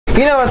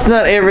You know, it's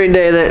not every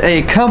day that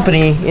a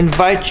company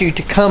invites you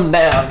to come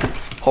down,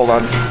 hold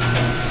on,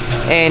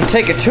 and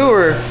take a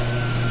tour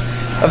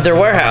of their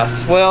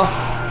warehouse. Well,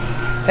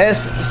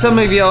 as some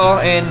of y'all,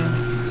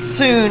 and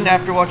soon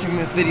after watching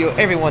this video,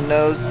 everyone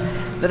knows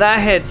that I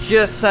had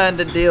just signed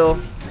a deal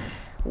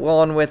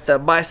on with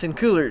Bison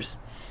Coolers.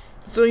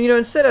 So, you know,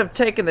 instead of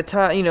taking the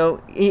time, you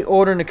know,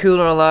 ordering a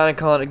cooler online and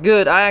calling it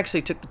good, I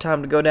actually took the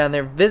time to go down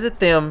there,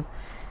 visit them,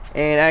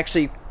 and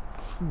actually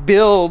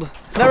build,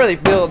 not really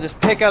build, just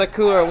pick out a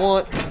cooler I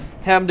want,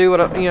 have them do what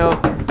I, you know,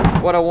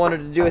 what I wanted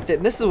to do with it.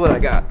 And this is what I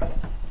got.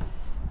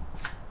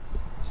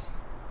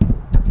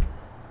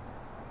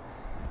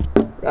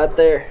 Right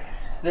there.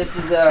 This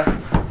is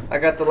I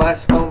got the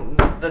nice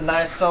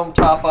foam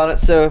top on it,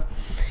 so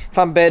if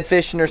I'm bed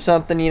fishing or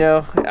something, you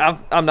know,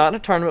 I'm not in a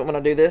tournament when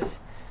I do this.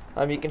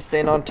 You can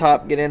stand on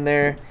top, get in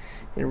there,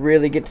 and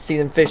really get to see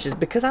them fishes,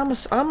 because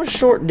I'm a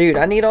short dude.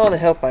 I need all the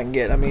help I can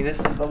get. I mean,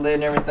 this is the lid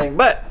and everything,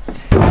 but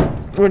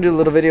I'm gonna do a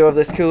little video of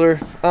this cooler.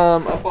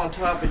 Up on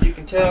top, as you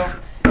can tell,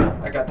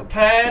 I got the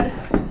pad.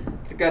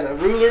 It's got a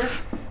ruler,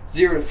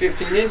 0 to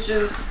 15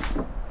 inches,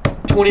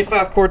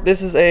 25 quart.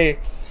 This is a,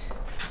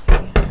 let's see,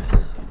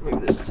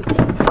 move this to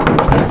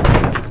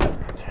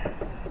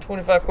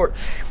 25 quart.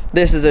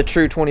 This is a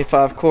true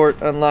 25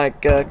 quart,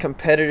 unlike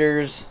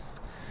competitors'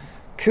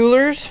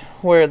 coolers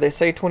where they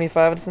say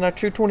 25. It's not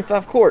true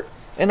 25 quart.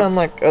 And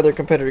unlike other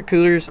competitor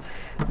coolers,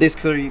 this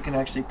cooler you can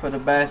actually put a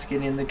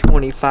basket in the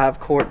 25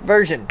 quart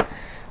version.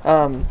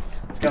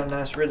 It's got a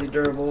nice, really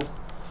durable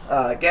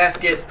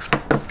gasket.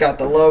 It's got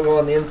the logo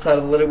on the inside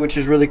of the lid, which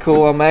is really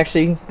cool. I'm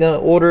actually gonna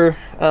order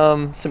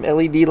some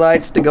LED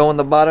lights to go on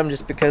the bottom,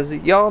 just because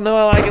y'all know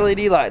I like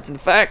LED lights. In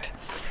fact,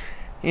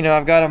 you know,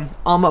 I've got them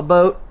on my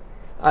boat.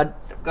 I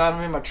got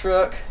them in my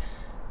truck,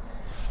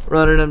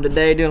 running them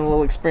today, doing a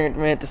little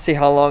experiment to see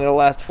how long it'll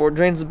last before it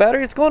drains the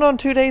battery. It's going on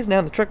 2 days now,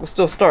 and the truck will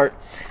still start.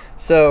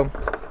 So,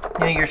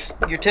 you know,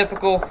 your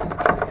typical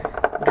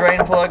drain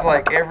plug,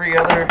 like every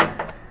other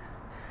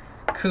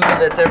cooler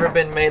that's ever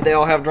been made, they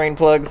all have drain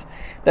plugs.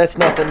 That's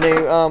nothing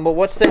new. But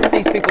what sets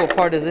these people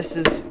apart is this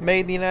is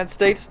made in the United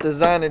States,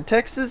 designed in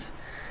Texas.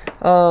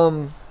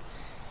 I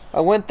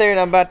went there, and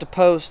I'm about to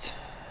post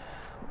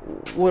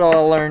what all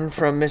I learned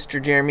from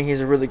Mr. Jeremy.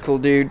 He's a really cool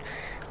dude.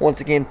 Once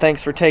again,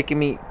 thanks for taking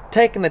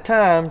the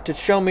time to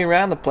show me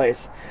around the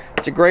place.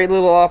 It's a great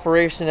little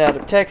operation out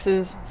of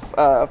Texas,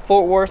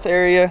 Fort Worth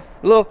area.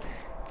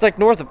 It's like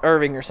north of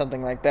Irving or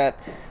something like that.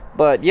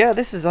 But yeah,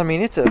 this is, I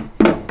mean, it's a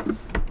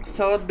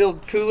solid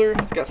build cooler.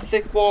 It's got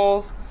thick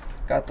walls,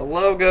 got the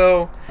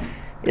logo.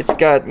 It's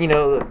got, you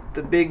know,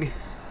 the big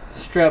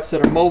straps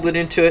that are molded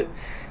into it.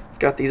 It's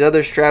got these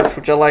other straps,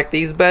 which I like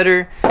these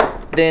better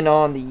than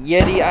on the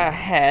Yeti I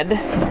had.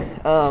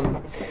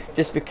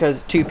 Just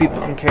because 2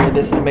 people can carry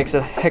this, and it makes it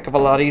a heck of a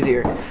lot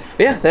easier. But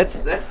yeah,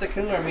 that's the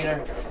cooler. I mean,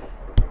 I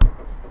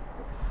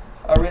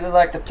really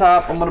like the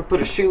top. I'm gonna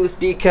put a shoeless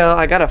decal.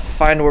 I gotta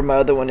find where my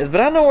other one is,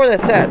 but I know where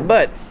that's at.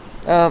 But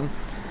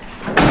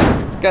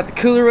got the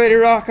cooler ready to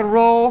rock and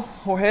roll.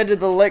 We'll head to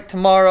the lake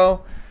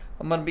tomorrow.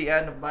 I'm gonna be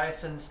adding a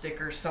Bison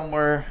sticker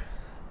somewhere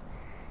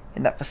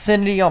in that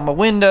vicinity on my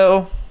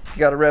window. You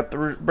gotta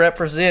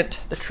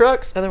represent the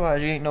trucks,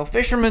 otherwise you ain't no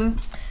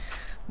fisherman.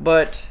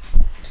 But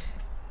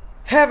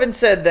having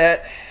said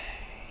that,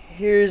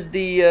 here's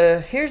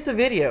the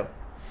video.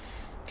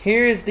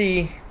 Here's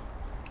the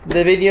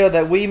video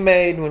that we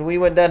made when we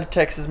went down to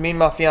Texas. Me and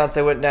my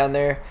fiance went down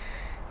there,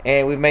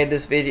 and we made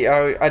this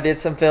video. I did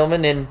some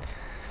filming, and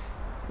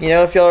you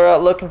know, if y'all are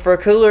out looking for a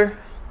cooler,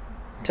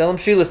 tell them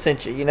Sheila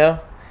sent you. You know,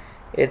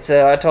 it's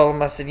I told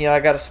him, I said, you know, I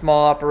got a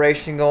small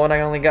operation going.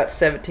 I only got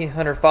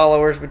 1,700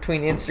 followers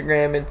between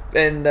Instagram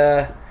and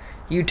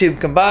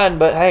YouTube combined,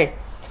 but hey,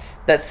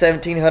 that's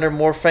 1,700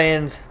 more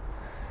fans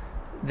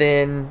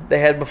than they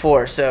had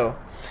before. So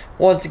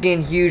once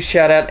again, huge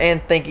shout out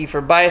and thank you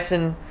for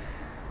Bison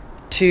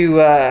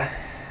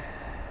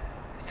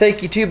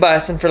thank you to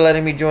Bison for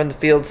letting me join the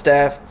field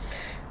staff.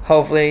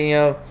 Hopefully, you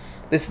know,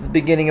 this is the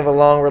beginning of a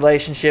long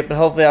relationship, and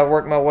hopefully I'll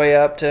work my way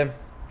up to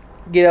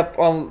get up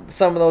on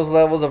some of those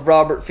levels of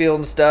Robert Field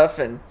and stuff.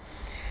 And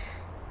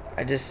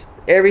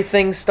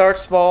everything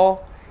starts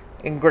small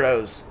and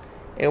grows,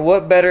 and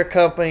what better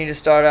company to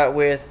start out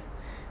with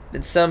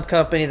than some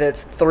company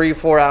that's 3 or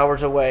 4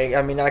 hours away.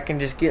 I mean, I can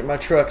just get in my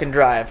truck and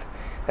drive.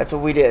 That's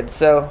what we did.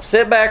 So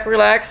sit back,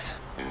 relax,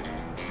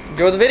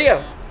 enjoy the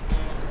video.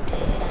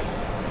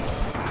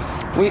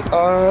 We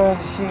are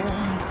here.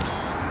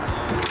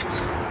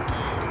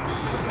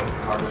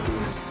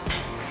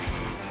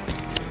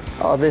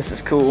 Oh, this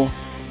is cool.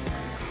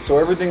 So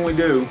everything we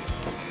do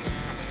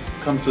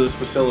comes to this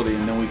facility,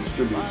 and then we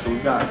distribute. So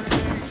we've got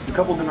a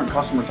couple different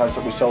customer types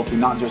that we sell to,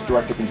 not just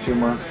direct to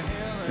consumer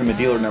in the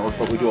dealer network,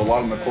 but we do a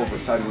lot on the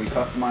corporate side where we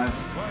customize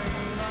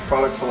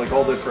products. So like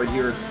all this right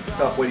here is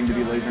stuff waiting to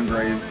be laser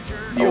engraved.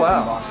 The open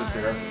boxes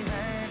there.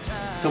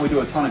 So we do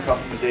a ton of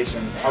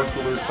customization. Hard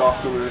coolers,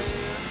 soft coolers,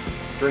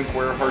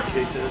 drinkware, hard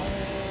cases.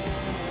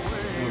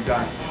 And we've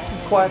got, this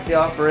is quite the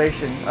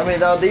operation. I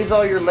mean, are these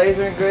all your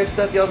laser engraved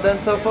stuff y'all done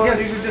so far? Yeah,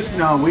 these are just,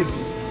 no,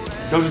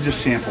 Those are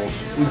just samples.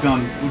 We've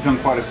done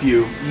quite a few.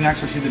 You can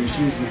actually see the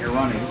machines in here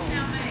running.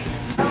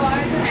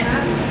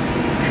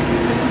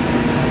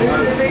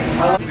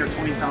 I think there were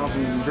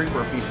 20,000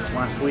 drinkware pieces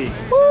last week.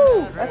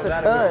 Woo! That's a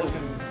ton.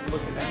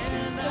 Looking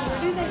at So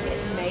where do they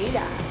get made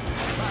at?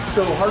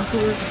 So hard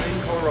coolers are made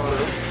in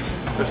Colorado.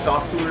 The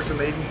soft coolers are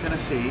made in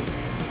Tennessee.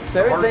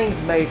 So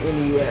everything's made in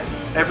the U.S.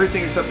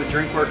 Everything except the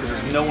drinkware, because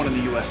there's no one in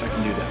the U.S. that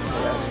can do that.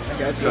 Yeah, I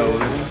got you. So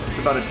it's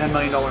about a $10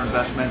 million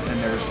investment,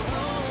 and there's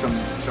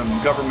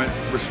some government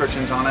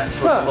restrictions on it,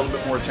 so it's a little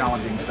bit more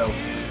challenging. So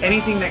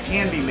anything that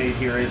can be made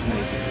here is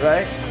made here.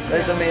 Right?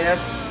 I mean,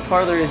 that's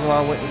part of the reason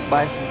why I went with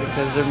Bison,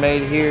 because they're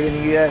made here in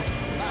the U.S.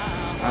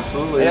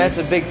 Absolutely. And that's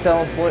a big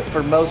selling point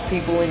for most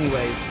people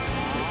anyways.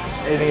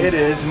 It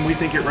is, and we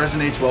think it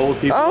resonates well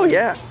with people. Oh,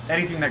 yeah.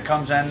 Anything that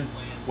comes in,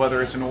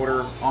 whether it's an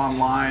order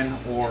online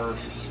or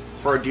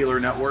for a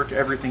dealer network,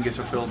 everything gets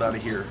fulfilled out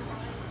of here.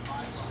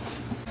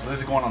 So this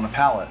is going on the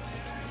pallet.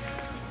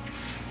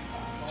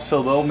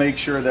 So they'll make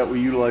sure that we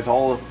utilize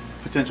all the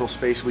potential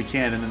space we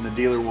can, and then the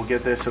dealer will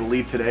get this. It'll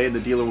leave today, and the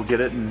dealer will get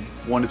it in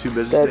 1 to 2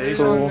 business days.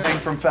 Cool. Thing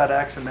from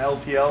FedEx and the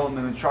LTL, and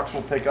then the trucks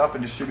will pick up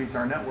and distribute to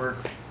our network.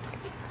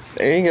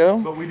 There you go.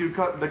 But we do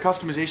the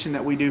customization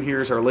that we do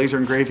here is our laser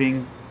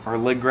engraving, our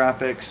lid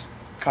graphics,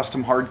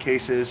 custom hard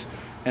cases,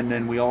 and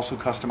then we also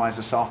customize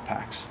the soft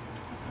packs.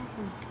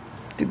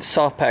 Dude, the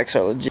soft packs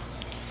are legit.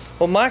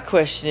 Well, my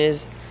question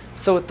is,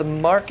 so with the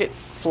market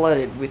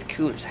flooded with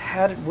coolers,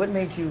 what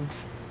made you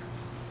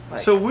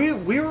like? So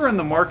we were in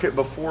the market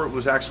before it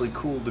was actually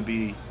cool to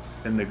be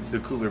in the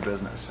cooler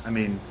business. I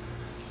mean,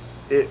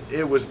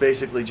 it was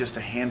basically just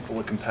a handful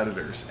of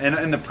competitors, and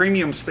in the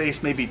premium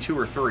space maybe 2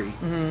 or 3,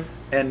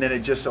 and then it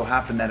just so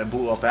happened that it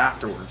blew up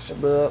afterwards.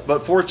 But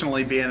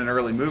fortunately, being an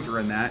early mover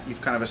in that,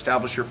 you've kind of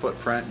established your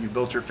footprint, you've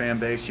built your fan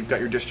base, you've got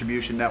your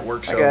distribution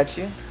network. So I got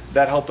you.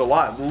 That helped a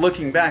lot.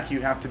 Looking back,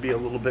 you have to be a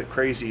little bit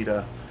crazy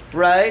to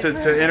Right. to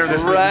enter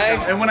this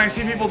business. And when I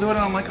see people do it,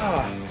 I'm like,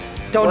 oh,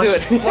 Don't do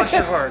it. Bless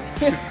your heart.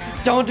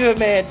 Don't do it,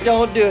 man.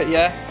 Don't do it.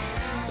 Yeah.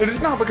 And it's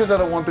not because I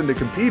don't want them to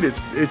compete.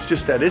 It's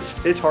just that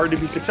it's hard to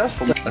be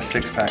successful. A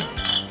 6-pack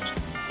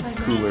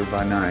cooler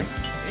by night.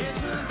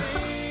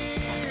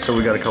 So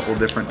we got a couple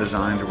different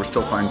designs, and we're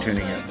still fine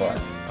tuning it, but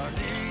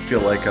feel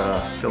like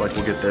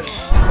we'll get this.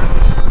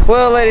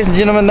 Well, ladies and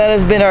gentlemen, that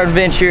has been our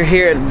adventure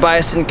here at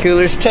Bison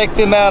Coolers. Check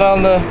them out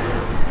on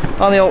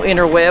the old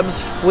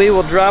interwebs. We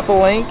will drop a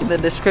link in the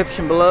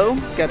description below.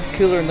 Got the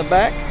cooler in the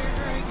back.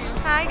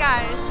 Hi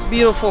guys.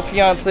 Beautiful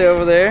fiance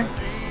over there.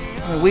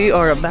 We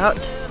are about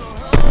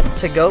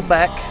to go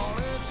back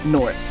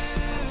north,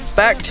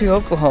 back to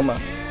Oklahoma.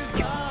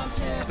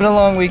 It's been a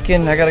long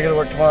weekend. I gotta go to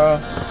work tomorrow.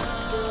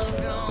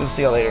 We'll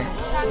see y'all later.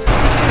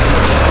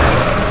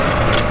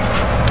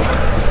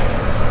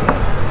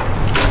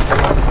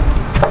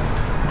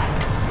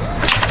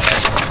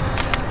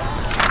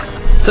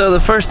 So the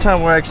first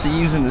time we're actually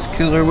using this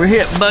cooler, we're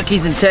here at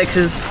Buc-ee's in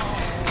Texas.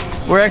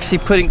 We're actually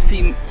putting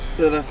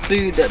the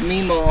food that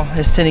Meemaw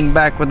is sending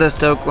back with us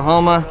to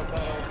Oklahoma.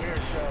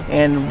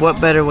 And what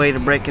better way to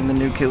break in the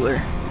new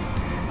cooler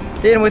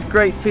than with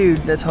great food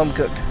that's home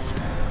cooked.